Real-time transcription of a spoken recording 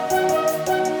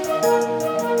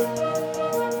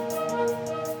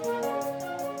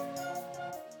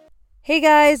Hey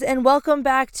guys, and welcome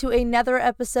back to another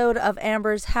episode of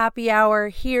Amber's Happy Hour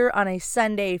here on a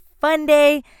Sunday fun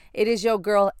day. It is your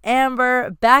girl Amber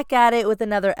back at it with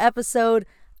another episode.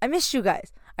 I missed you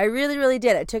guys. I really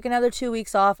did. I took another 2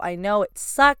 weeks off. I know it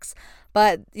sucks,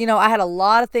 but I had a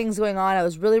lot of things going on. I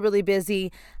was really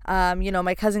busy.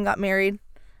 My cousin got married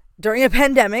during a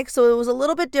pandemic, so it was a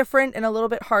little bit different and a little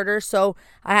bit harder, so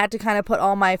I had to kind of put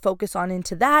all my focus on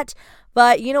into that.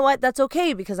 But you know what? That's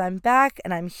okay because I'm back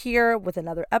and I'm here with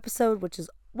another episode, which is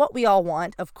what we all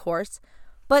want, of course.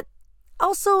 But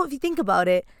also, if you think about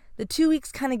it, the 2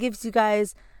 weeks kind of gives you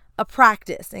guys a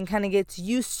practice and kind of gets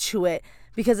used to it,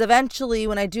 because eventually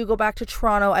when I do go back to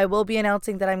Toronto, I will be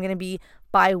announcing that I'm going to be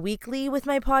bi-weekly with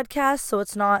my podcast. So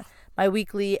it's not my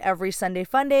weekly every Sunday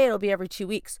fun day. It'll be every 2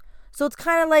 weeks. So it's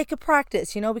kind of like a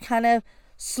practice, we kind of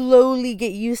slowly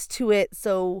get used to it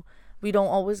so we don't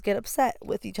always get upset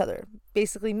with each other.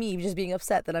 Basically me just being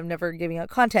upset that I'm never giving out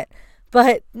content.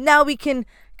 But now we can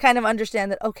kind of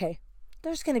understand that, okay,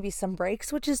 there's going to be some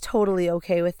breaks, which is totally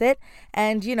okay with it.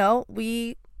 And,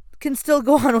 we can still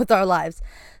go on with our lives.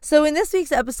 So in this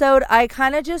week's episode, I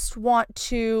kind of just want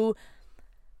to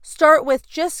start with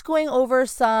just going over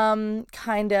some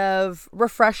kind of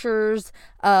refreshers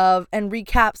and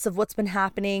recaps of what's been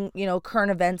happening,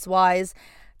 current events wise,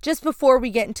 just before we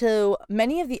get into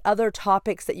many of the other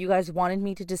topics that you guys wanted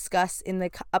me to discuss in the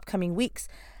upcoming weeks.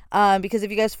 Because if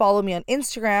you guys follow me on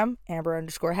Instagram,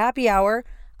 Amber_happy hour,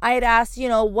 I had asked,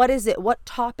 what is it? What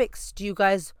topics do you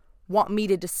guys want me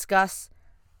to discuss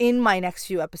in my next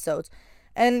few episodes?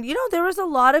 And, there was a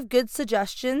lot of good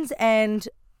suggestions and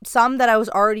some that I was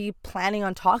already planning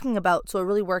on talking about, so it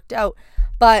really worked out.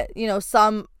 But,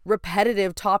 some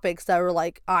repetitive topics that were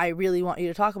like, I really want you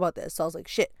to talk about this. So I was like,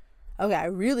 shit, okay, I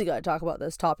really got to talk about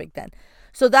this topic then.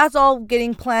 So that's all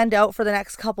getting planned out for the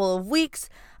next couple of weeks.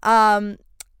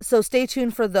 So stay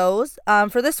tuned for those.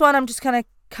 For this one, I'm just going to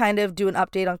kind of do an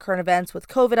update on current events with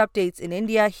COVID updates in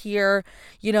India here.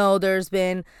 There's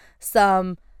been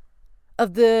some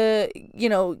of the,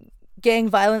 gang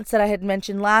violence that I had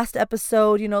mentioned last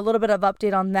episode, a little bit of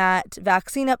update on that,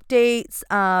 vaccine updates.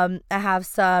 I have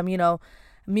some,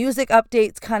 music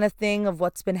updates kind of thing of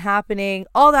what's been happening,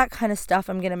 all that kind of stuff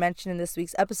I'm going to mention in this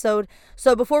week's episode.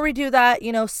 So before we do that,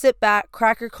 sit back,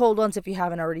 crack your cold ones if you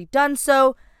haven't already done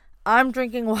so. I'm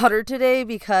drinking water today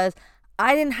because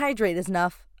I didn't hydrate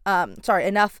enough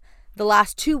the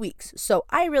last 2 weeks. So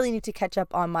I really need to catch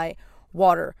up on my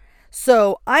water.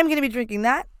 So I'm going to be drinking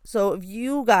that. So if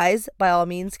you guys, by all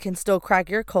means, can still crack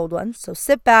your cold ones. So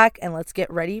sit back and let's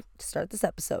get ready to start this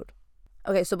episode.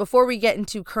 Okay, so before we get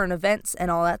into current events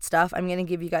and all that stuff, I'm going to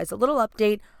give you guys a little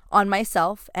update on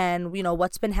myself and,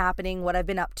 what's been happening, what I've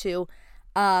been up to.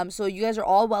 So you guys are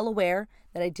all well aware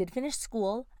that I did finish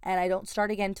school and I don't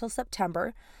start again until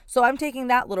September. So I'm taking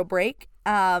that little break.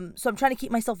 So I'm trying to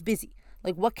keep myself busy.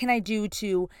 Like, what can I do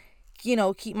to,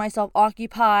 keep myself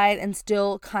occupied and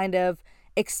still kind of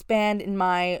expand in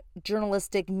my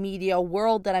journalistic media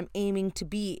world that I'm aiming to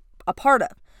be a part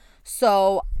of.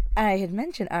 So I had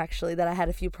mentioned actually that I had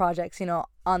a few projects,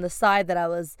 on the side that I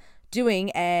was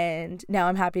doing, and now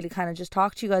I'm happy to kind of just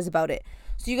talk to you guys about it.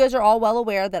 So you guys are all well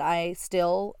aware that I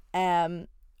still am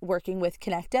working with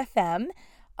Connect FM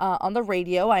on the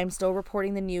radio. I'm still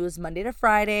reporting the news Monday to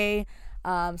Friday,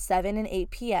 7 and 8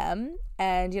 p.m.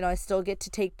 And, I still get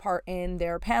to take part in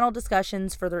their panel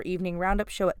discussions for their evening roundup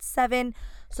show at 7.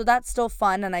 So that's still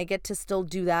fun. And I get to still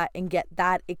do that and get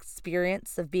that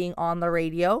experience of being on the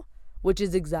radio, which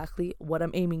is exactly what I'm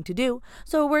aiming to do.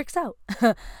 So it works out.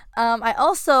 I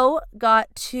also got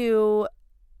to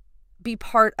be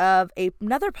part of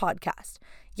another podcast.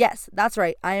 Yes, that's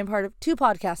right. I am part of 2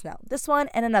 podcasts now. This one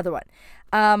and another one.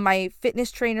 My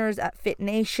fitness trainers at Fit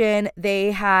Nation,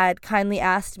 they had kindly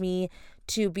asked me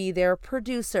to be their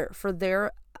producer for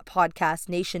their podcast,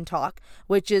 Nation Talk,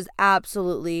 which is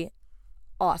absolutely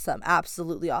awesome.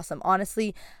 Absolutely awesome.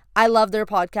 Honestly, I love their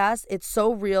podcast. It's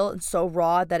so real and so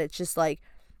raw that it's just like,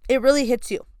 it really hits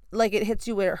you. Like, it hits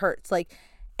you where it hurts. Like,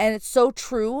 and it's so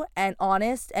true and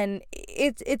honest, and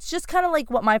it's just kind of like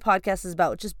what my podcast is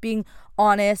about, just being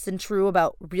honest and true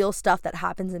about real stuff that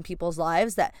happens in people's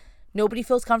lives that nobody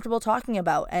feels comfortable talking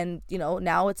about. And,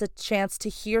 now it's a chance to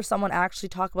hear someone actually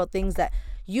talk about things that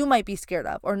you might be scared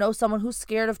of, or know someone who's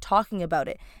scared of talking about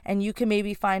it. And you can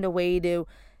maybe find a way to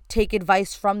take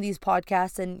advice from these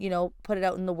podcasts and, put it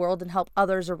out in the world and help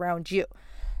others around you.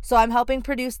 So I'm helping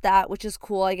produce that, which is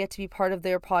cool. I get to be part of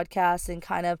their podcast and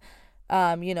kind of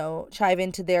chive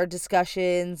into their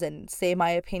discussions and say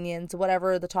my opinions,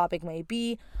 whatever the topic may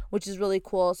be, which is really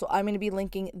cool. So I'm going to be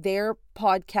linking their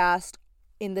podcast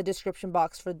in the description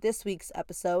box for this week's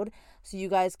episode. So you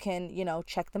guys can,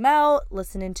 check them out,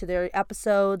 listen into their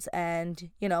episodes, and,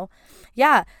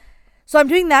 yeah. So I'm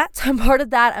doing that. So I'm part of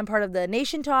that. I'm part of the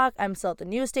Nation Talk. I'm still at the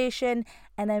news station.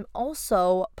 And I'm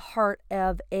also part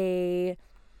of I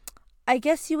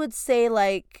guess you would say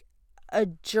like a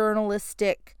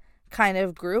journalistic kind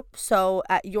of group. So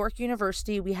at York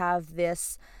University, we have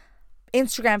this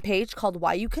Instagram page called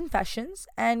YU Confessions.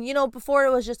 And, before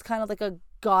it was just kind of like a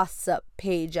gossip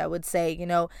page, I would say.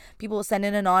 People will send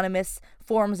in anonymous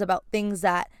forums about things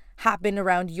that happened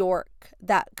around York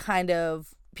that kind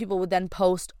of people would then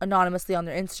post anonymously on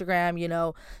their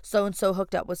Instagram, so-and-so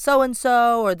hooked up with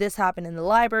so-and-so, or this happened in the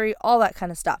library, all that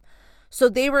kind of stuff. So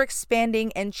they were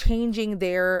expanding and changing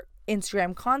their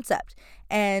Instagram concept.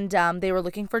 And they were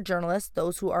looking for journalists,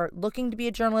 those who are looking to be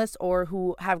a journalist or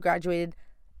who have graduated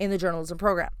in the journalism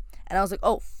program. And I was like,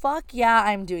 oh, fuck yeah,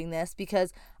 I'm doing this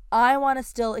because I want to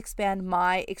still expand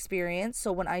my experience.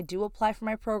 So when I do apply for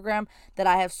my program, that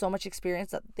I have so much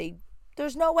experience that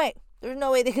there's no way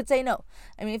they could say no.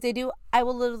 I mean, if they do, I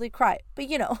will literally cry. But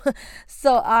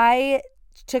so I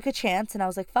took a chance and I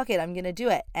was like, fuck it, I'm going to do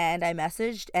it. And I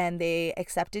messaged and they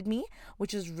accepted me,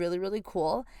 which is really, really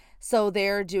cool. So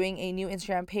they're doing a new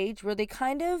Instagram page where they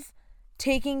kind of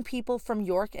taking people from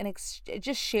York and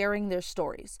just sharing their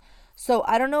stories. So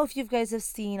I don't know if you guys have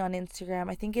seen on Instagram,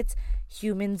 I think it's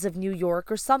Humans of New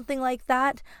York or something like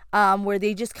that, where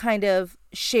they just kind of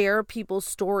share people's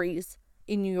stories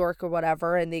in New York or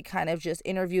whatever, and they kind of just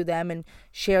interview them and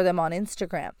share them on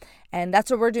Instagram. And that's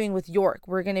what we're doing with York.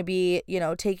 We're going to be,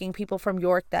 taking people from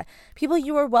York, that people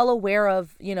you are well aware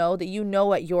of,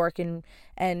 that at York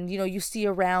and you see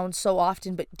around so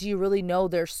often, but do you really know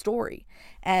their story?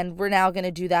 And we're now going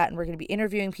to do that, and we're going to be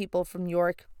interviewing people from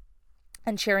York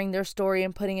and sharing their story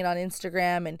and putting it on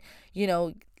Instagram and,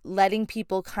 letting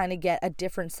people kind of get a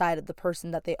different side of the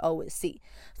person that they always see.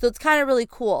 So it's kind of really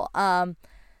cool.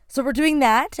 So we're doing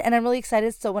that, and I'm really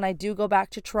excited. So when I do go back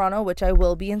to Toronto, which I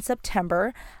will be in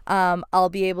September, I'll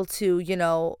be able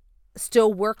to,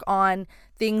 still work on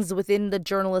things within the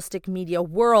journalistic media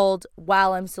world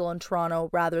while I'm still in Toronto,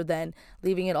 rather than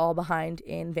leaving it all behind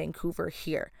in Vancouver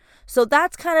here. So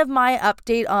that's kind of my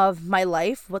update of my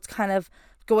life, what's kind of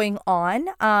going on.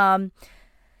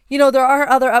 There are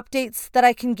other updates that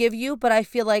I can give you, but I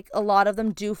feel like a lot of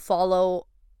them do follow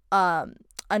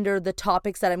under the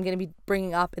topics that I'm going to be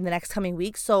bringing up in the next coming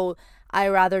weeks. So I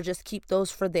rather just keep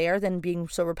those for there than being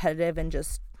so repetitive and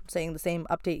just saying the same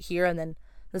update here and then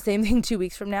the same thing 2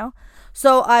 weeks from now.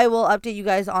 So I will update you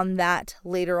guys on that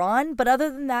later on. But other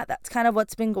than that, that's kind of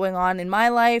what's been going on in my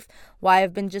life, why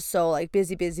I've been just so like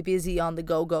busy on the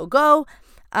go.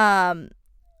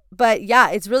 But yeah,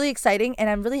 it's really exciting, and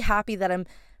I'm really happy that I'm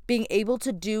being able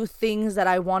to do things that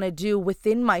I want to do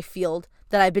within my field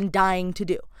that I've been dying to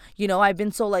do. I've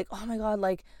been so like, oh my God,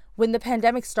 like when the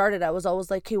pandemic started, I was always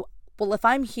like, okay, well, if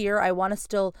I'm here, I want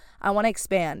to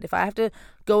expand. If I have to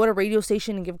go at a radio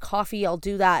station and give coffee, I'll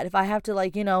do that. If I have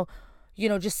to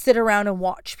just sit around and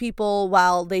watch people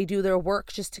while they do their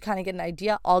work just to kind of get an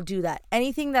idea, I'll do that.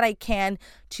 Anything that I can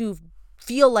to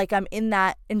feel like I'm in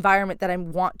that environment that I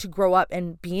want to grow up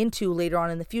and be into later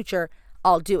on in the future,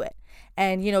 I'll do it.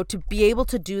 And, to be able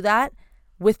to do that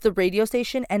with the radio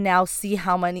station and now see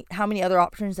how many other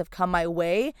options have come my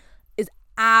way is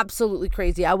absolutely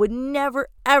crazy. I would never,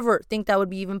 ever think that would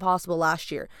be even possible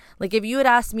last year. Like if you had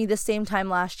asked me the same time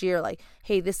last year, like,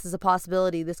 hey, this is a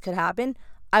possibility, this could happen,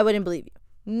 I wouldn't believe you.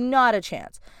 Not a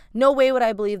chance. No way would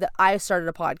I believe that I started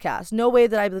a podcast. No way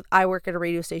that I work at a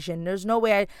radio station. There's no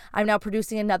way I'm now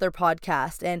producing another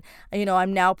podcast. And,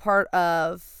 I'm now part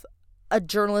of a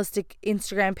journalistic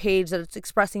Instagram page that's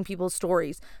expressing people's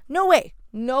stories. No way.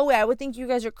 I would think you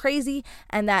guys are crazy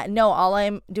and that, no, all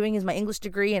I'm doing is my English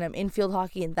degree and I'm in field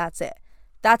hockey and that's it.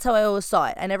 That's how I always saw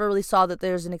it. I never really saw that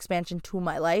there's an expansion to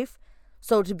my life.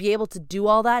 So to be able to do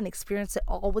all that and experience it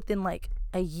all within like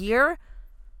a year,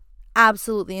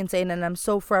 absolutely insane. And I'm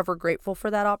so forever grateful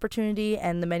for that opportunity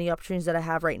and the many opportunities that I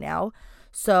have right now.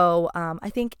 So I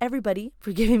thank everybody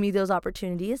for giving me those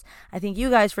opportunities. I thank you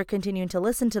guys for continuing to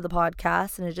listen to the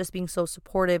podcast and just being so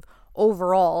supportive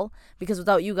overall, because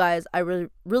without you guys, I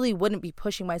really wouldn't be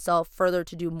pushing myself further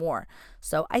to do more.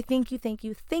 So I thank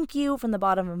you from the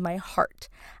bottom of my heart.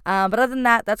 But other than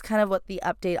that, that's kind of what the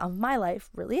update of my life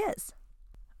really is.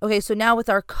 Okay, so now with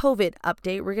our COVID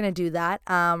update, we're going to do that.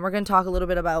 We're going to talk a little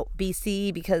bit about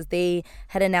BC because they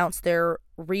had announced their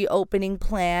reopening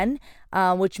plan,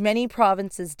 which many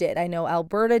provinces did. I know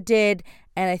Alberta did,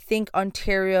 and I think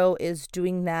Ontario is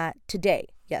doing that today.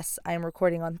 Yes, I am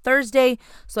recording on Thursday,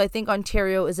 so I think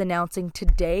Ontario is announcing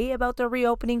today about their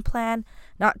reopening plan.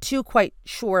 Not too quite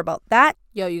sure about that.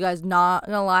 Yo, you guys, not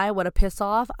gonna lie, what a piss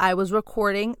off. I was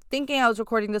recording, thinking I was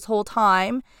recording this whole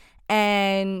time,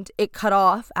 and it cut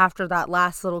off after that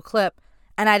last little clip,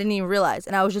 and I didn't even realize.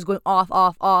 And I was just going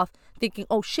off, thinking,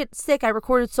 oh shit, sick, I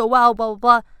recorded so well, blah, blah,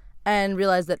 blah, and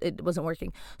realized that it wasn't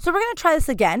working. So we're gonna try this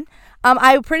again.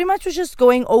 I pretty much was just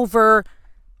going over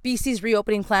BC's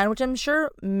reopening plan, which I'm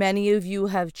sure many of you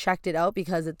have checked it out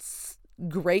because it's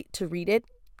great to read it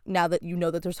now that you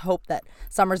know that there's hope that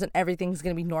summers and everything's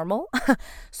going to be normal.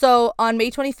 So on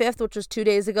May 25th, which was 2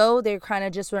 days ago, they kind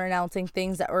of just were announcing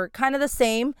things that were kind of the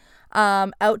same.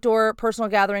 Outdoor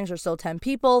personal gatherings are still 10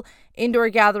 people. Indoor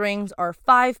gatherings are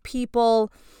 5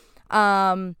 people.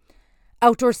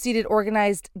 Outdoor seated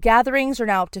organized gatherings are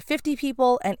now up to 50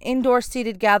 people, and indoor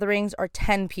seated gatherings are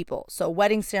 10 people. So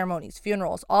wedding ceremonies,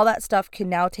 funerals, all that stuff can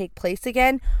now take place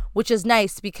again, which is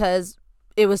nice because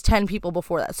it was 10 people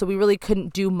before that, so we really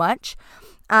couldn't do much.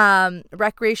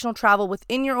 Recreational travel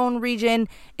within your own region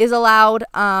is allowed.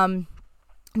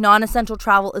 Non-essential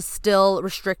travel is still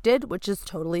restricted, which is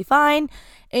totally fine.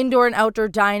 Indoor and outdoor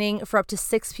dining for up to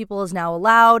 6 people is now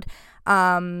allowed.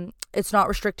 It's not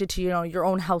restricted to, your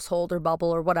own household or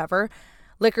bubble or whatever.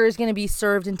 Liquor is going to be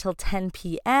served until 10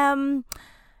 p.m.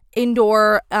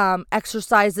 Indoor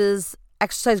exercise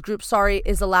group,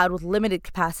 is allowed with limited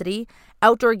capacity.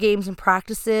 Outdoor games and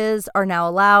practices are now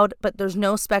allowed, but there's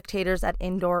no spectators at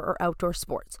indoor or outdoor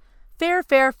sports.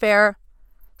 Fair.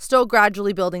 Still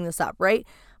gradually building this up, right?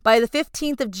 By the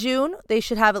 15th of June,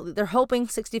 they're hoping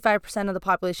 65% of the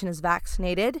population is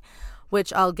vaccinated,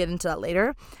 which I'll get into that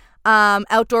later.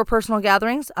 Outdoor personal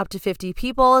gatherings, up to 50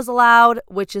 people is allowed,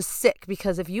 which is sick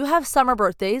because if you have summer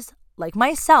birthdays, like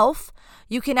myself,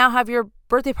 you can now have your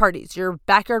birthday parties, your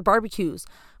backyard barbecues,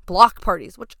 block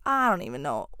parties, which I don't even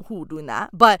know who doing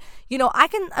that. But,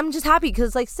 I'm just happy because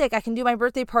it's like sick. I can do my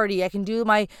birthday party. I can do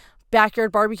my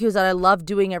backyard barbecues that I love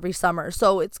doing every summer.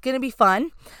 So it's going to be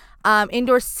fun.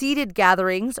 Indoor seated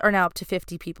gatherings are now up to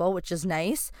 50 people, which is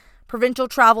nice. Provincial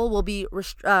travel will be,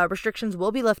 restrictions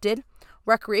will be lifted.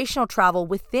 Recreational travel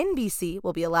within BC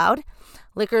will be allowed.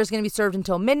 Liquor is going to be served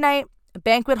until midnight.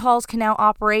 Banquet halls can now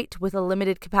operate with a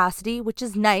limited capacity, which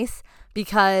is nice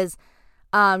because,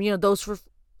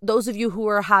 those of you who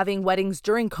are having weddings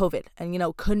during COVID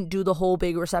and, couldn't do the whole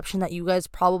big reception that you guys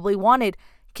probably wanted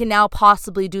can now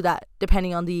possibly do that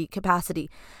depending on the capacity.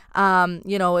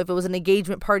 If it was an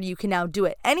engagement party, you can now do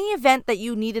it. Any event that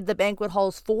you needed the banquet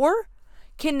halls for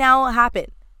can now happen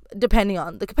depending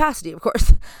on the capacity, of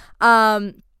course.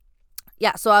 So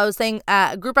I was saying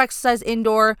group exercise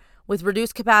indoor with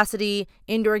reduced capacity.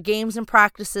 Indoor games and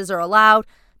practices are allowed.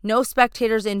 No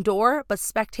spectators indoor, but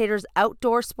spectators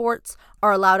outdoor sports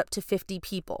are allowed up to 50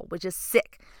 people, which is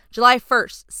sick. July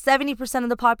 1st, 70% of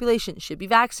the population should be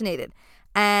vaccinated.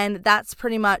 And that's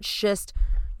pretty much just,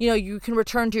 you can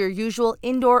return to your usual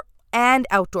indoor and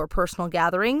outdoor personal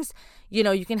gatherings.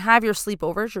 You can have your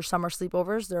sleepovers, your summer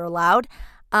sleepovers, they're allowed.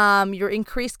 Your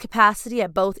increased capacity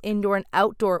at both indoor and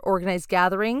outdoor organized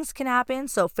gatherings can happen.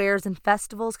 So fairs and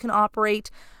festivals can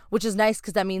operate, which is nice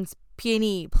because that means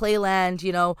PNE,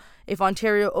 Playland, if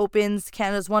Ontario opens,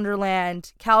 Canada's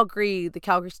Wonderland, Calgary, the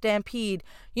Calgary Stampede,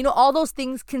 all those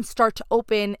things can start to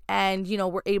open and,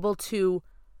 we're able to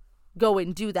go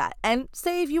and do that. And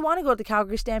say if you want to go to the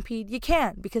Calgary Stampede, you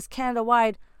can because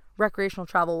Canada-wide recreational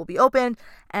travel will be open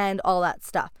and all that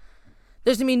stuff.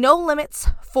 There's going to be no limits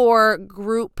for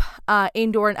group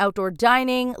indoor and outdoor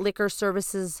dining. Liquor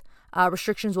services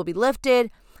restrictions will be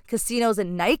lifted. Casinos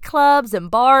and nightclubs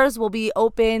and bars will be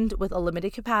opened with a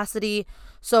limited capacity.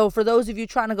 So for those of you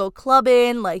trying to go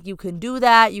clubbing, you can do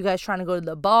that. You guys trying to go to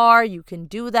the bar, you can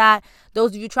do that.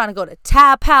 Those of you trying to go to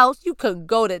Tap House, you can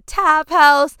go to Tap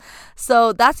House.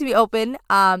 So that's going to be open,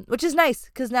 which is nice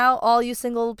because now all you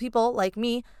single people like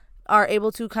me are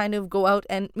able to kind of go out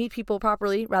and meet people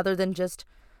properly rather than just,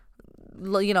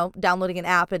 downloading an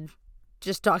app and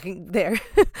just talking there.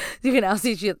 You can now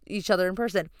see each other in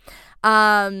person.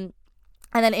 And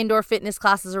then indoor fitness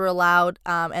classes are allowed,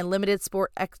 and limited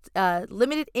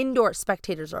indoor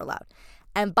spectators are allowed.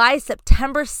 And by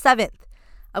September 7th,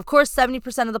 of course,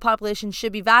 70% of the population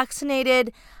should be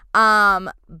vaccinated.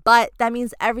 But that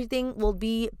means everything will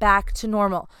be back to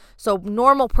normal. So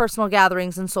normal personal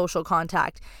gatherings and social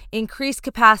contact, increased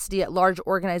capacity at large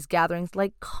organized gatherings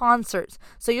like concerts.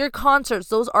 So your concerts,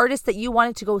 those artists that you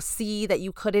wanted to go see that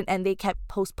you couldn't and they kept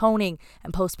postponing,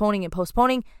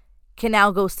 can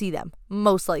now go see them,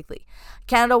 most likely.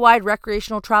 Canada-wide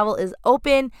recreational travel is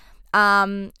open.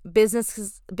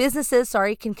 Businesses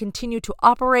can continue to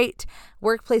operate.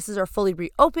 Workplaces are fully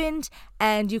reopened,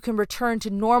 and you can return to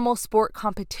normal sport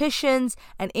competitions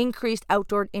and increased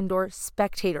indoor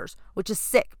spectators, which is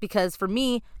sick because for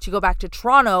me to go back to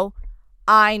Toronto,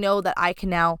 I know that I can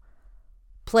now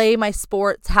play my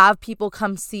sports, have people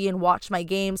come see and watch my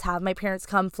games, have my parents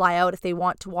come fly out if they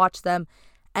want to watch them,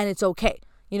 and it's okay.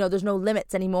 There's no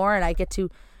limits anymore, and I get to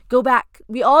go back.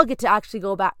 We all get to actually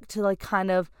go back to like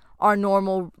kind of our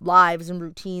normal lives and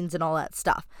routines and all that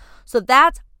stuff. So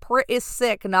that's pretty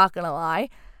sick, not gonna lie.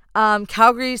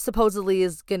 Calgary supposedly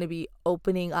is going to be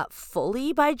opening up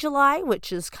fully by July,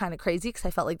 which is kind of crazy because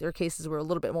I felt like their cases were a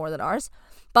little bit more than ours.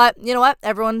 But you know what?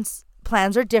 Everyone's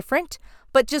plans are different.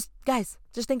 But guys,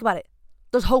 just think about it.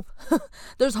 There's hope.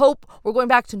 There's hope. We're going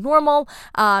back to normal.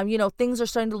 Things are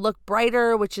starting to look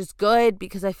brighter, which is good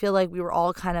because I feel like we were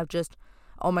all kind of just,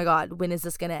 oh my God, when is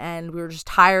this going to end? We were just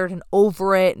tired and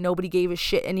over it. Nobody gave a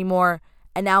shit anymore.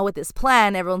 And now with this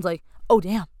plan, everyone's like, oh,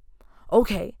 damn.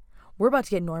 Okay, we're about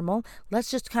to get normal.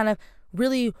 Let's just kind of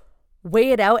really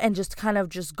weigh it out and just kind of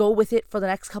just go with it for the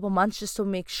next couple months just to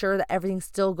make sure that everything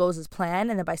still goes as planned.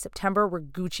 And then by September, we're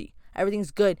Gucci.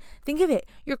 Everything's good. Think of it.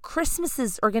 Your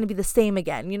Christmases are going to be the same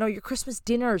again. Your Christmas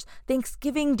dinners,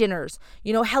 Thanksgiving dinners,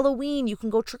 Halloween, you can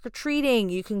go trick-or-treating.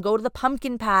 You can go to the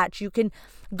pumpkin patch. You can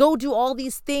go do all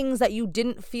these things that you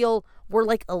didn't feel were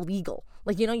like illegal.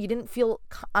 Like, you didn't feel,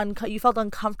 you felt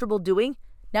uncomfortable doing.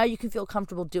 Now you can feel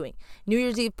comfortable doing. New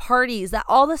Year's Eve parties, that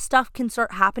all this stuff can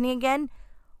start happening again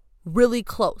really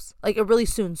close. Like really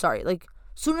soon, like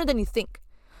sooner than you think.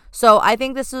 So I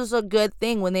think this is a good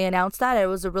thing. When they announced that, it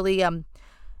was a really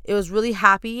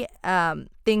happy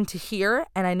thing to hear,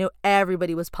 and I know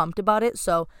everybody was pumped about it.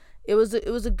 So it was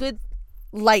a good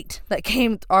light that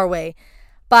came our way.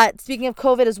 But speaking of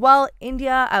COVID as well,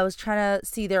 India, I was trying to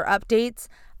see their updates.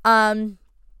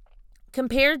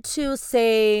 Compared to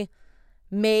say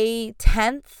May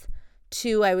 10th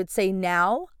to I would say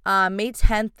now, May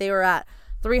 10th they were at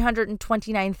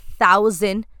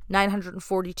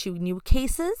 329,942 new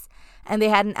cases, and they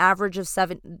had an average of a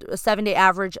 7-day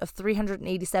average of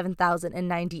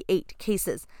 387,098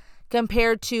 cases.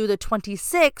 Compared to the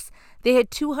 26th, they had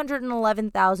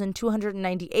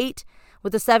 211,298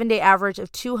 with a 7-day average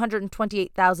of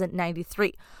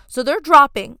 228,093. So they're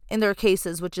dropping in their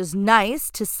cases, which is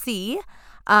nice to see.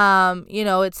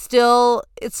 It's still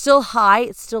high,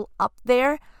 it's still up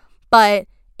there, but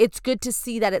it's good to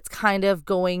see that it's kind of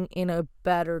going in a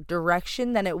better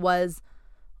direction than it was,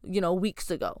 weeks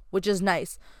ago, which is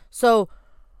nice. So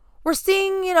we're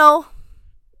seeing,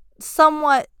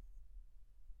 somewhat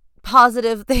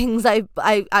positive things, I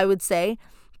would say,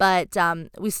 but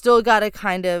we still got to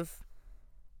kind of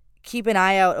keep an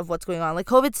eye out of what's going on. Like,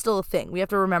 COVID's still a thing. We have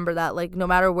to remember that, like, no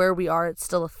matter where we are, it's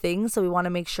still a thing. So we want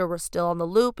to make sure we're still on the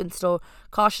loop and still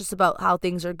cautious about how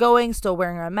things are going, still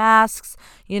wearing our masks,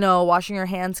 washing our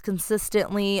hands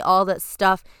consistently, all that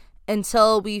stuff.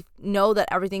 Until we know that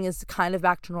everything is kind of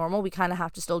back to normal, we kind of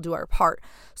have to still do our part.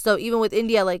 So even with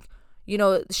India, like,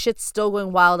 shit's still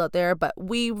going wild out there, but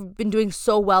we've been doing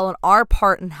so well on our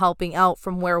part in helping out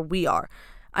from where we are.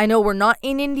 I know we're not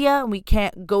in India and we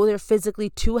can't go there physically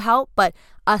to help, but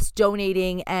us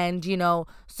donating and,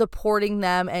 supporting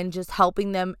them and just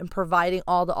helping them and providing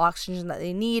all the oxygen that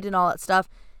they need and all that stuff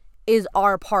is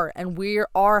our part. And we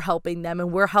are helping them,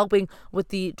 and we're helping with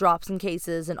the drops in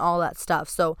cases and all that stuff.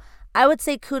 So I would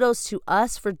say kudos to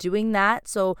us for doing that.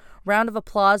 So round of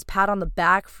applause, pat on the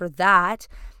back for that.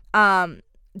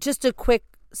 Just a quick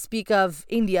speak of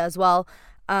India as well.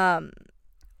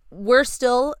 We're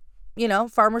still,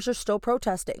 farmers are still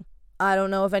protesting. I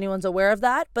don't know if anyone's aware of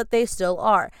that, but they still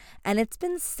are. And it's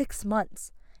been 6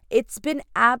 months. It's been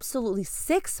absolutely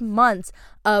 6 months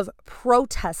of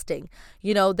protesting,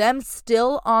 them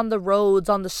still on the roads,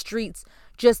 on the streets,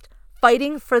 just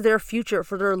fighting for their future,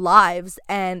 for their lives,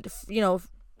 and,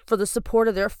 for the support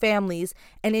of their families.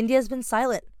 And India's been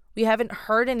silent. We haven't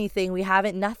heard anything. We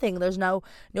haven't nothing.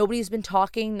 Nobody's been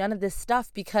talking, none of this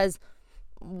stuff, because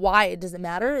why? It doesn't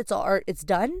matter. It's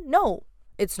done. No,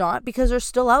 it's not, because they're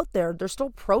still out there. They're still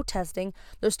protesting.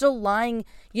 They're still lying,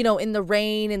 in the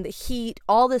rain and the heat,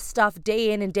 all this stuff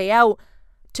day in and day out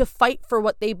to fight for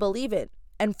what they believe in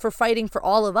and for fighting for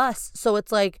all of us. So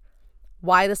it's like,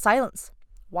 why the silence?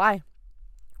 Why?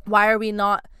 Why are we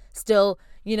not still,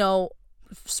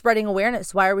 spreading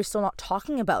awareness? Why are we still not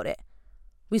talking about it?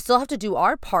 We still have to do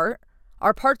our part.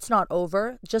 Our part's not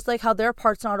over, just like how their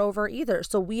part's not over either.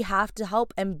 So we have to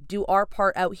help and do our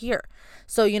part out here.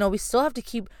 So, we still have to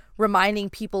keep reminding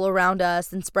people around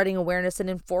us and spreading awareness and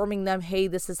informing them, hey,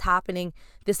 this is happening,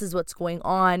 this is what's going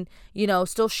on,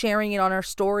 still sharing it on our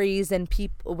stories and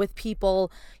with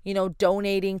people,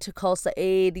 donating to Khalsa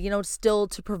Aid, still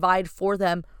to provide for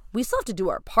them. We still have to do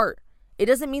our part. It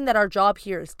doesn't mean that our job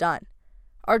here is done.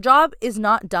 Our job is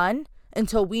not done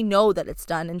until we know that it's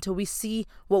done, until we see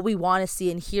what we want to see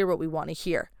and hear what we want to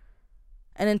hear.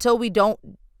 And until we don't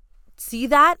see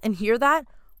that and hear that,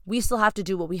 we still have to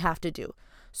do what we have to do.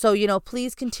 So,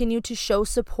 please continue to show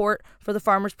support for the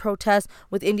farmers' protest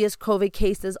with India's COVID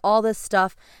cases, all this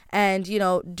stuff, and,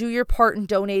 do your part in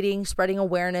donating, spreading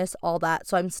awareness, all that.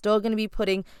 So I'm still going to be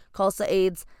putting Khalsa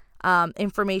Aid's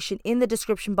information in the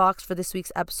description box for this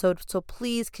week's episode. So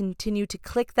please continue to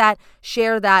click that,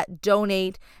 share that,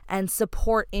 donate, and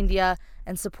support India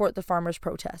and support the farmers'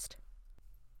 protest.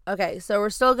 Okay, so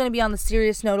we're still going to be on the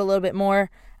serious note a little bit more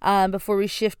before we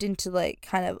shift into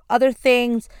kind of other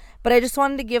things. But I just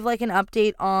wanted to give an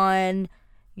update on,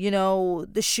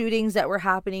 the shootings that were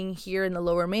happening here in the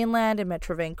Lower Mainland and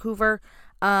Metro Vancouver.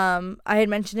 I had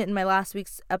mentioned it in my last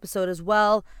week's episode as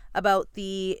well about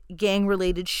the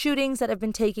gang-related shootings that have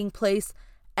been taking place,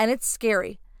 and it's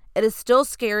scary. It is still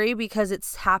scary because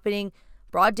it's happening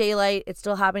broad daylight. It's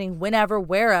still happening whenever,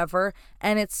 wherever,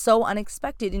 and it's so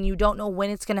unexpected, and you don't know when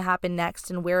it's going to happen next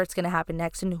and where it's going to happen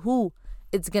next and who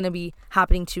it's going to be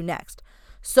happening to next.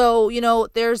 So,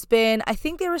 there's been, I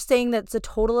think they were saying that it's a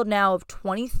total of now of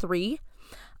 23.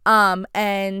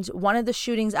 And one of the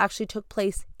shootings actually took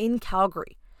place in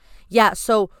Calgary. Yeah,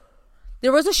 so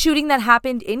there was a shooting that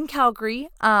happened in Calgary,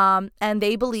 and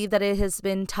they believe that it has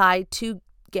been tied to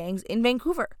gangs in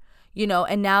Vancouver,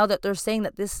 and now that they're saying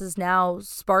that this is now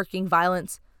sparking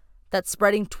violence that's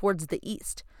spreading towards the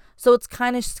east. So it's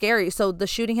kind of scary. So the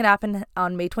shooting had happened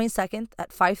on May 22nd at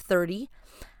 5:30.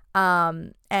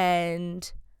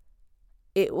 And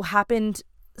it happened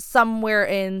somewhere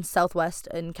in Southwest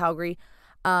in Calgary.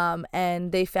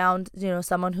 And they found,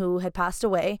 someone who had passed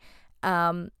away,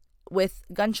 with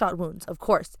gunshot wounds, of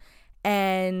course.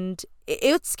 And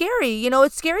it's scary,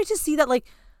 it's scary to see that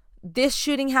this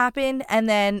shooting happened and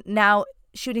then now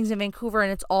shootings in Vancouver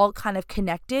and it's all kind of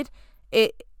connected.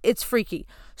 It's freaky.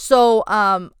 So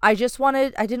I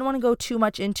didn't want to go too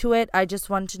much into it. I just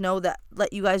wanted to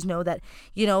let you guys know that,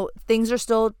 things are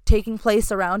still taking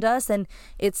place around us and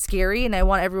it's scary. And I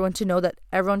want everyone to know that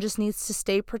everyone just needs to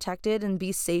stay protected and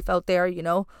be safe out there.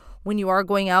 When you are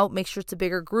going out, make sure it's a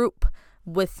bigger group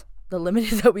with the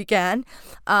limited that we can,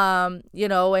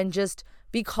 and just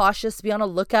be cautious, be on a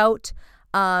lookout.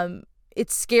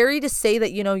 It's scary to say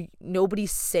that,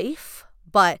 nobody's safe,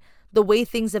 but the way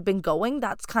things have been going,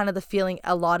 that's kind of the feeling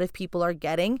a lot of people are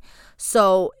getting.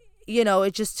 So,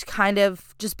 it just kind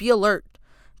of, just be alert.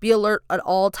 Be alert at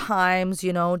all times,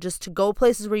 just to go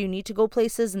places where you need to go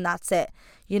places, and that's it.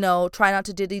 Try not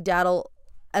to dilly-daddle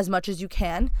as much as you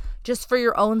can, just for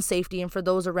your own safety and for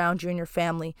those around you and your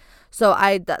family. So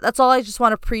that's all I just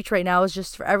want to preach right now, is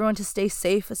just for everyone to stay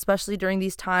safe, especially during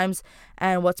these times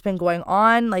and what's been going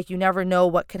on. You never know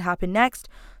what could happen next.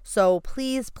 So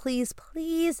please, please,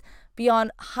 please be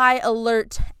on high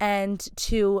alert and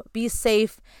to be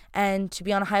safe and to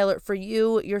be on high alert for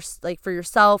you, for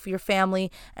yourself, your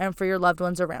family, and for your loved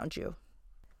ones around you.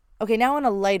 Okay, now on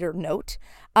a lighter note,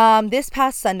 this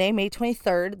past Sunday, May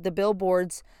 23rd, the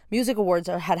Billboard's Music Awards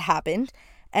had happened.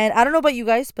 And I don't know about you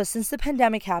guys, but since the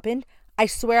pandemic happened, I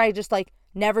swear I just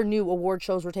never knew award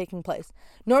shows were taking place.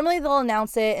 Normally they'll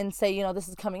announce it and say, this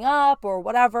is coming up or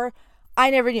whatever.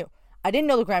 I never knew. I didn't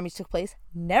know the Grammys took place,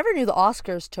 never knew the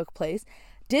Oscars took place,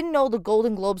 didn't know the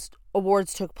Golden Globes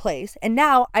Awards took place, and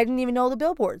now I didn't even know the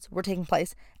Billboards were taking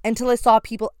place until I saw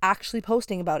people actually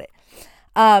posting about it.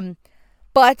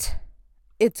 But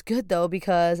it's good though,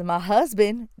 because my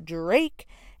husband, Drake,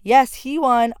 yes, he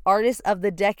won Artist of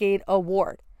the Decade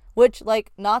award, which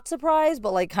not surprised,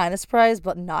 but kind of surprised,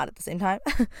 but not at the same time.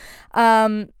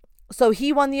 So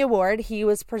he won the award. He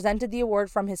was presented the award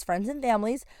from his friends and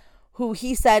families, who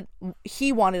he said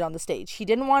he wanted on the stage. He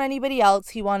didn't want anybody else.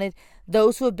 He wanted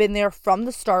those who have been there from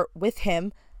the start with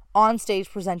him on stage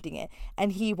presenting it.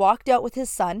 And he walked out with his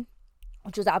son,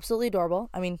 which was absolutely adorable.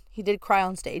 I mean, he did cry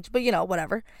on stage, but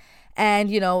whatever. And,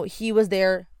 he was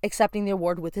there accepting the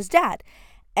award with his dad.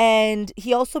 And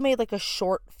he also made a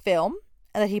short film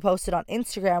that he posted on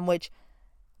Instagram, which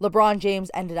LeBron James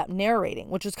ended up narrating,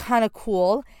 which was kind of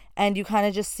cool. And you kind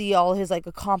of just see all his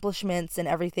accomplishments and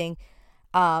everything,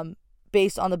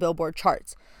 based on the Billboard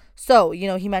charts. So,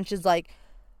 he mentions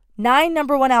 9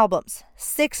 number one albums,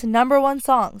 6 number one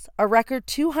songs, a record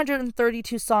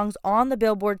 232 songs on the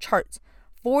Billboard charts,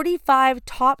 45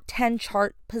 top 10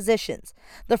 chart positions.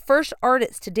 The first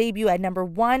artist to debut at number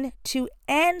 1, 2,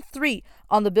 and 3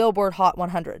 on the Billboard Hot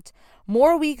 100.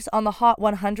 More weeks on the Hot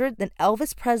 100 than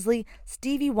Elvis Presley,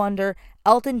 Stevie Wonder,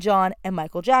 Elton John, and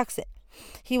Michael Jackson.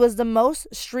 He was the most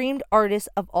streamed artist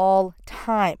of all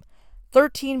time.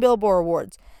 13 Billboard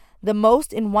Awards, the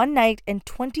most in one night, and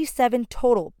 27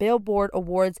 total Billboard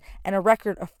Awards, and a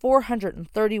record of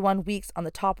 431 weeks on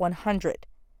the top 100.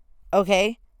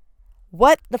 Okay?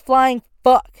 What the flying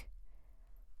fuck?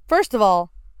 First of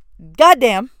all,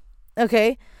 goddamn.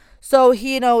 Okay? So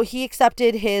he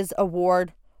accepted his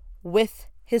award with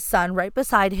his son right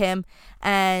beside him,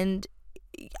 and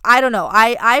I don't know.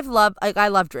 I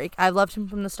love Drake. I've loved him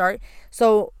from the start.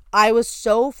 So I was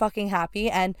so fucking happy,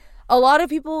 and a lot of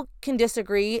people can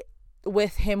disagree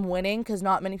with him winning because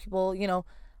not many people,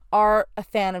 are a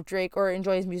fan of Drake or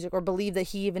enjoy his music or believe that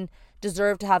he even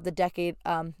deserved to have the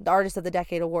Artist of the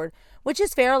Decade award, which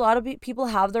is fair. A lot of people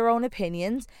have their own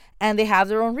opinions and they have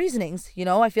their own reasonings.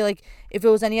 I feel like if it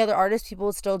was any other artist, people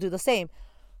would still do the same.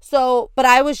 So, but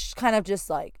I was kind of just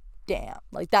like, damn,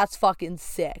 like that's fucking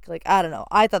sick. Like, I don't know.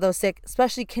 I thought that was sick,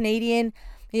 especially Canadian,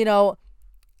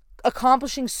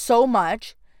 accomplishing so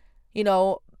much.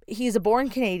 He's a born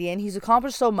Canadian. He's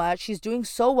accomplished so much. He's doing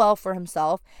so well for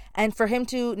himself. And for him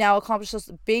to now accomplish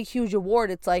this big, huge award,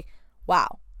 it's like,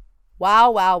 wow.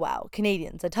 Wow, wow, wow.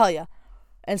 Canadians, I tell you.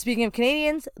 And speaking of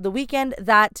Canadians, The Weeknd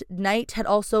that night had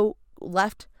also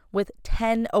left with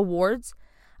 10 awards,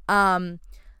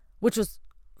 which was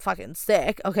fucking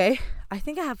sick, okay? I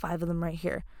think I have 5 of them right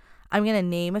here. I'm going to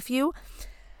name a few.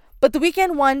 But The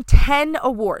Weeknd won 10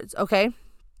 awards, okay?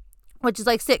 Which is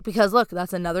like sick because look,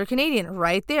 that's another Canadian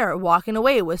right there walking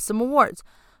away with some awards.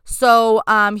 So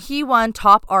he won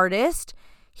Top Artist.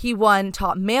 He won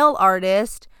Top Male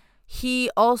Artist.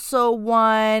 He also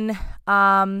won,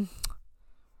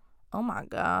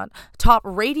 Top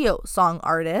Radio Song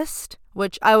Artist,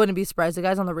 which I wouldn't be surprised. The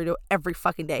guy's on the radio every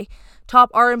fucking day.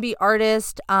 Top R&B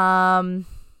Artist. Wow,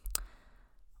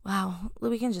 The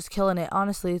Weeknd's just killing it.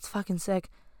 Honestly, it's fucking sick.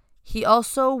 He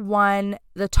also won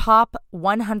the Top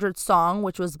 100 Song,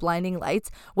 which was Blinding Lights,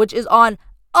 which is on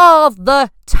all the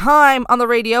time on the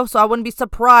radio. So I wouldn't be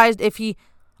surprised if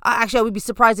I would be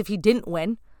surprised if he didn't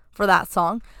win for that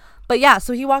song. But yeah,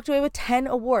 so he walked away with 10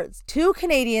 awards. 2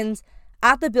 Canadians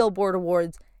at the Billboard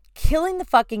Awards, killing the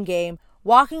fucking game,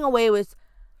 walking away with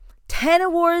 10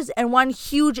 awards and one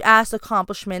huge ass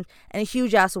accomplishment and a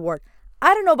huge ass award.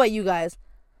 I don't know about you guys,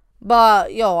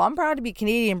 but yo, I'm proud to be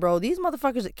Canadian, bro. These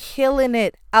motherfuckers are killing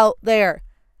it out there.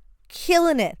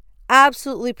 Killing it.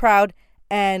 Absolutely proud.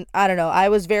 And I don't know, I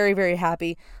was very, very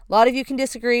happy. A lot of you can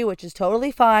disagree, which is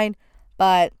totally fine.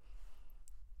 But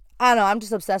I don't know, I'm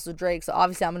just obsessed with Drake. So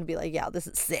obviously I'm going to be like, yeah, this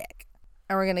is sick.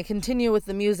 And we're going to continue with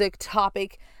the music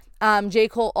topic. J.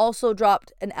 Cole also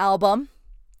dropped an album.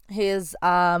 His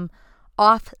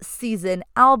off-season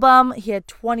album. He had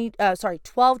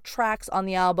 12 tracks on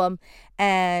the album,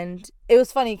 and it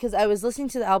was funny because I was listening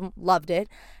to the album, loved it,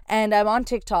 and I'm on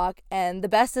TikTok, and the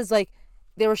best is like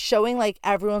they were showing like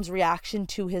everyone's reaction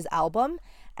to his album,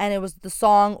 and it was the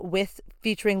song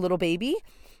featuring Lil Baby,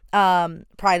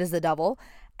 Pride is the Devil.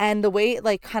 And the way it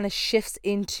like kind of shifts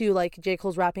into like J.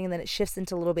 Cole's rapping and then it shifts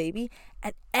into Lil Baby,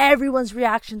 and everyone's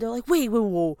reaction, they're like, wait,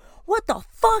 whoa, what the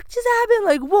fuck just happened?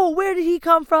 Like, whoa, where did he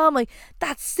come from? Like,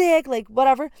 that's sick, like,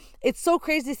 whatever. It's so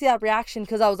crazy to see that reaction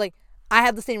because I was like, I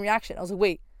had the same reaction. I was like,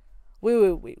 wait,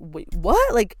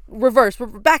 what? Like,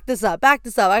 back this up.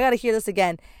 I gotta hear this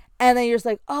again. And then you're just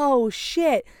like, oh,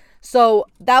 shit. So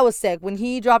that was sick. When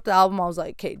he dropped the album, I was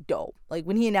like, okay, dope. Like,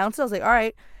 when he announced it, I was like, all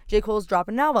right, J. Cole's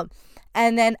dropping an album.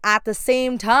 And then at the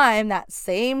same time, that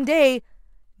same day,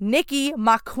 Nicki,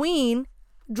 my queen,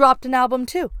 dropped an album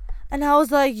too. And I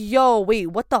was like, yo, wait,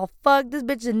 what the fuck? This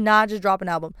bitch did not just drop an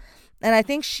album. And I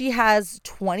think she has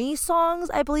 20 songs,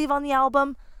 I believe, on the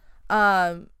album.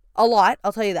 A lot,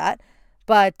 I'll tell you that.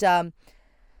 But actually,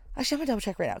 I'm going to double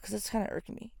check right now because it's kind of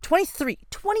irking me.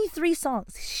 23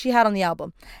 songs she had on the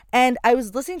album. And I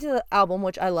was listening to the album,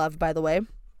 which I loved, by the way.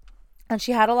 And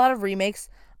she had a lot of remakes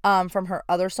from her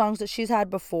other songs that she's had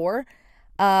before.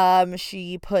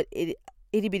 She put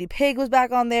Itty Bitty Pig was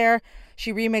back on there.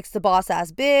 She remixed The Boss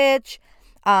Ass Bitch.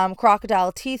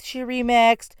 Crocodile Teeth she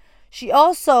remixed. She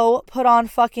also put on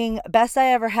fucking Best I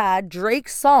Ever Had,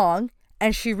 Drake's song,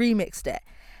 and she remixed it.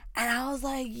 And I was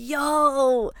like,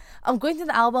 yo, I'm going through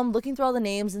the album, looking through all the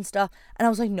names and stuff, and I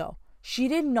was like, no, she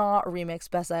did not remix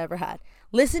Best I Ever Had.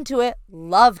 Listened to it,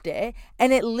 loved it,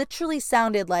 and it literally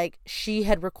sounded like she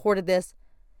had recorded this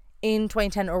in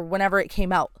 2010 or whenever it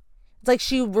came out. It's like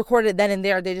she recorded it then and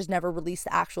there. They just never released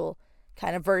the actual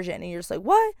kind of version. And you're just like,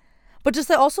 what? But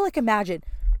just also like imagine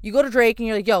you go to Drake and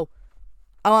you're like, yo,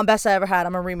 I want Best I Ever Had.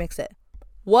 I'm going to remix it.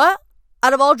 What?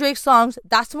 Out of all Drake's songs,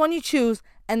 that's the one you choose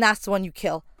and that's the one you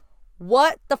kill.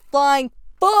 What the flying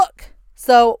fuck?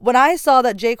 So when I saw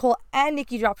that J. Cole and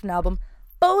Nicki dropped an album,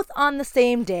 both on the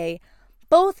same day,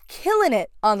 both killing it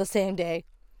on the same day,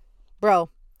 bro,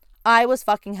 I was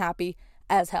fucking happy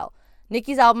as hell.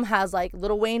 Nicki's album has like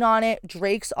Lil Wayne on it,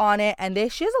 Drake's on it, and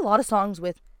she has a lot of songs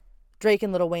with Drake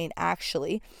and Lil Wayne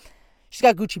actually. She's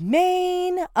got Gucci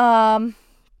Mane.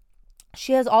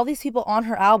 She has all these people on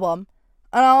her album.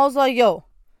 And I was like, yo,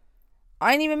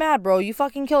 I ain't even mad, bro. You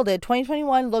fucking killed it.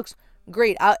 2021 looks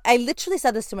great. I literally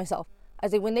said this to myself. I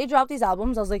was like, when they drop these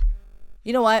albums, I was like,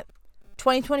 you know what?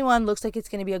 2021 looks like it's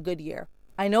going to be a good year.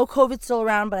 I know COVID's still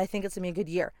around, but I think it's going to be a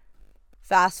good year.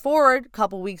 Fast forward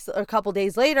a couple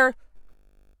days later,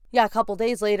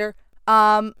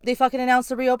 they fucking announced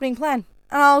the reopening plan.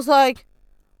 And I was like,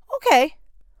 okay,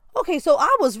 so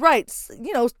I was right.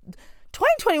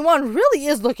 2021 really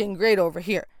is looking great over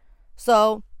here.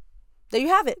 So there you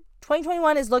have it.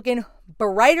 2021 is looking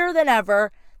brighter than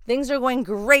ever. Things are going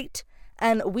great.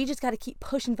 And we just got to keep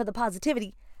pushing for the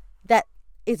positivity that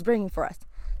it's bringing for us.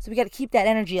 So we got to keep that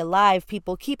energy alive,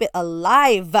 people. Keep it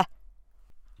alive.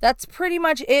 That's pretty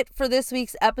much it for this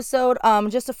week's episode.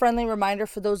 Just a friendly reminder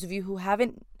for those of you who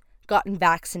haven't gotten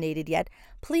vaccinated yet,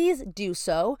 please do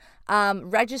so.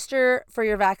 Register for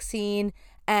your vaccine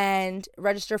and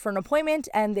register for an appointment,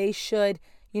 and they should,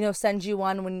 send you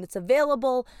one when it's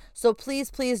available. So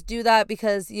please do that,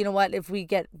 because you know what? If we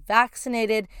get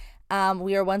vaccinated,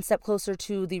 we are one step closer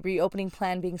to the reopening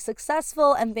plan being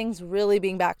successful and things really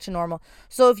being back to normal.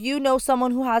 So if you know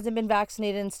someone who hasn't been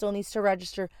vaccinated and still needs to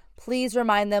register, please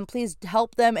remind them, please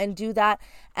help them and do that.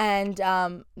 And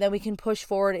then we can push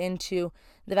forward into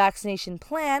the vaccination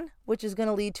plan, which is going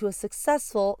to lead to a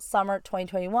successful summer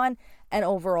 2021 and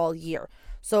overall year.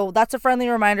 So that's a friendly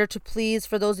reminder to please,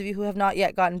 for those of you who have not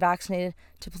yet gotten vaccinated,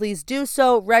 to please do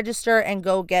so, register, and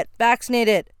go get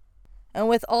vaccinated. And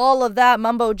with all of that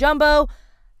mumbo jumbo,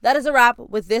 that is a wrap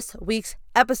with this week's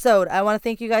episode. I want to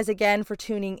thank you guys again for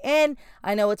tuning in.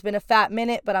 I know it's been a fat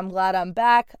minute, but I'm glad I'm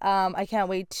back. I can't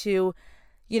wait to,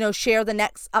 share the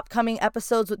next upcoming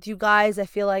episodes with you guys. I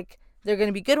feel like they're going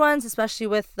to be good ones, especially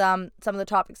with some of the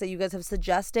topics that you guys have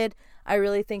suggested. I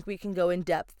really think we can go in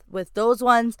depth with those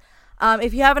ones.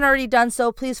 If you haven't already done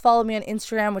so, please follow me on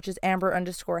Instagram, which is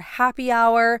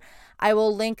Amber_happy_hour. I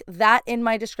will link that in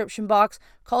my description box.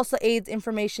 Khalsa AIDS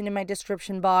information in my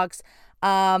description box.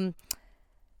 The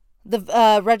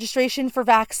registration for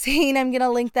vaccine, I'm going to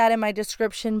link that in my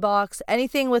description box.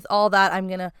 Anything with all that, I'm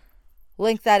going to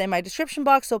link that in my description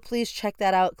box. So please check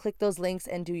that out. Click those links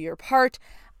and do your part.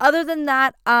 Other than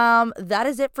that, that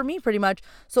is it for me pretty much.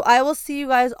 So I will see you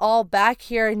guys all back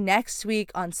here next week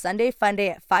on Sunday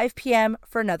Funday at 5 p.m.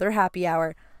 for another happy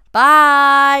hour.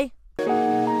 Bye!